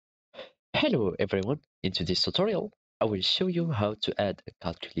Hello everyone, in today's tutorial I will show you how to add a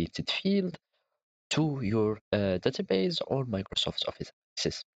calculated field to your database or Microsoft Office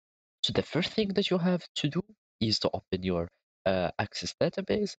Access. So the first thing that you have to do is to open your Access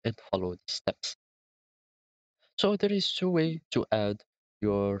database and follow the steps. So there is two ways to add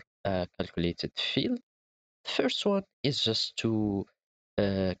your calculated field. The first one is just to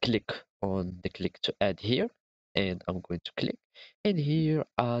click on the click to add here, and I'm going to click, and here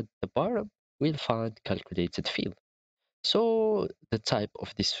at the bottom we'll find calculated field. So the type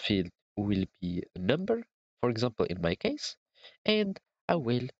of this field will be a number, for example, in my case, and I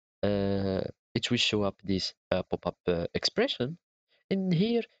will it will show up this pop-up expression, and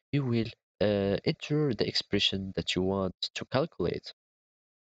here you will enter the expression that you want to calculate.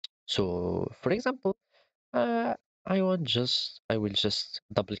 So, for example, uh, I will just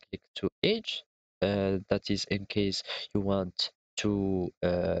double click to age. That is in case you want to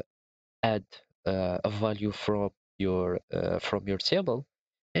add a value from your table,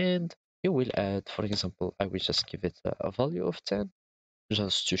 and you will add, for example, I will just give it a value of 10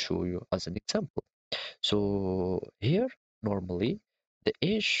 just to show you as an example. So here normally the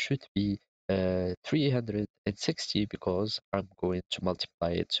age should be 360 because I'm going to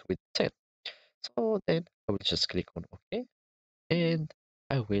multiply it with 10. So then I will just click on OK, and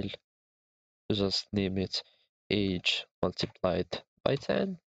I will just name it age multiplied by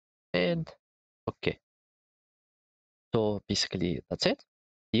 10 and OK. So basically, that's it.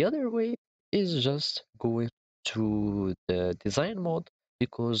 The other way is just going to the design mode,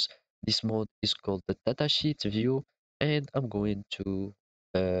 because this mode is called the datasheet view, and I'm going to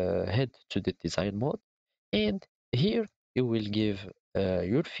head to the design mode, and here you will give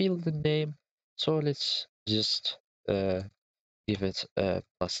your field name. So let's just give it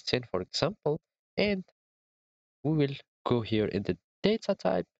plus 10, for example, and we will go here in the data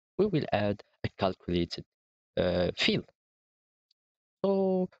type. We will add a calculated field.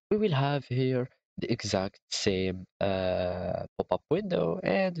 So we will have here the exact same pop-up window,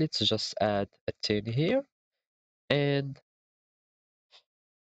 and let's just add a 10 here, and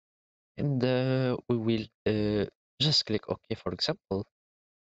we will just click OK, for example.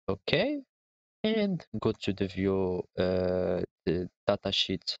 OK, and go to the view the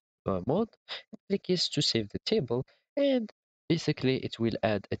datasheet mode, and click yes to save the table, and basically it will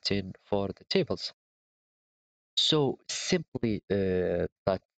add a 10 for the tables. So simply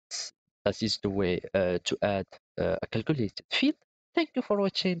that is the way to add a calculated field. Thank you for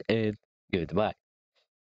watching, and goodbye.